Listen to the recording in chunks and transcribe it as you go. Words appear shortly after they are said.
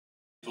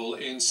Temple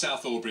in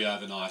South Albury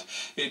overnight.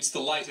 It's the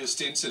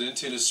latest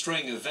incident in a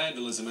string of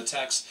vandalism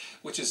attacks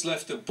which has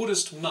left a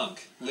Buddhist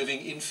monk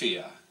living in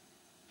fear.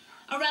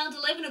 Around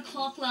 11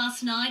 o'clock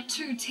last night,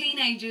 two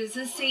teenagers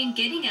are seen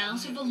getting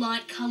out of a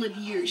light-coloured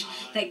ute.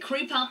 They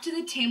creep up to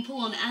the temple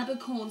on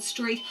Abercorn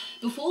Street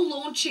before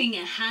launching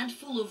a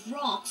handful of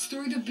rocks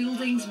through the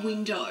building's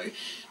window.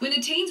 When the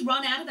teens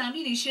run out of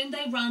ammunition,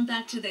 they run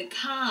back to their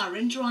car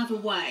and drive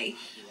away.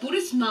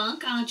 Buddhist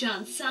monk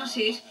Ajahn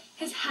Satit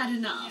has had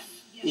enough.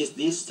 It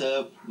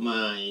disturbs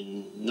my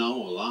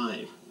normal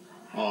life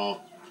of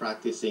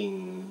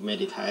practicing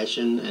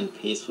meditation and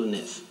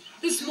peacefulness.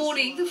 This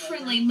morning, the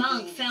friendly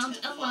monk found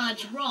a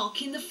large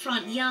rock in the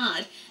front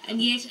yard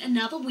and yet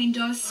another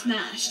window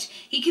smashed.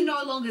 He can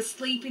no longer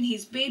sleep in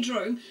his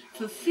bedroom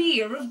for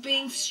fear of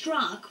being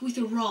struck with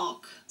a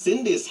rock.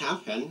 Since this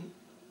happened,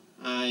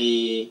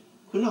 I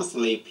could not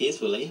sleep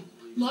peacefully.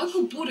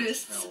 Local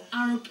Buddhists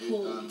are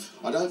appalled.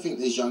 I don't think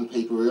these young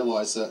people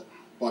realise that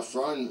by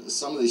throwing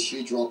some of these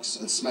huge rocks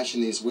and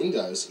smashing these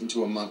windows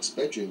into a monk's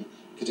bedroom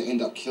could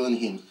end up killing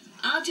him.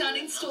 Ajahn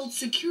installed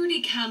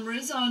security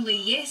cameras only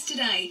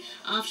yesterday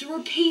after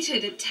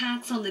repeated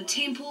attacks on the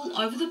temple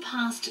over the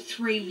past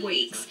 3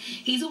 weeks.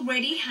 He's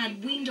already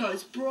had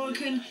windows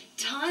broken,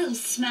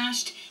 tiles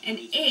smashed and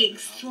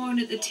eggs thrown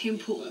at the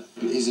temple.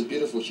 He's a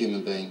beautiful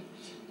human being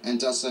and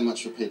does so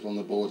much for people on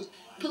the border.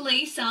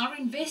 Police are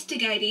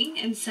investigating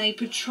and say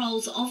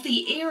patrols of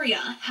the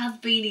area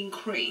have been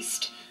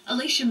increased.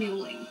 Alicia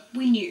Mewling,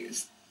 WE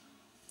News.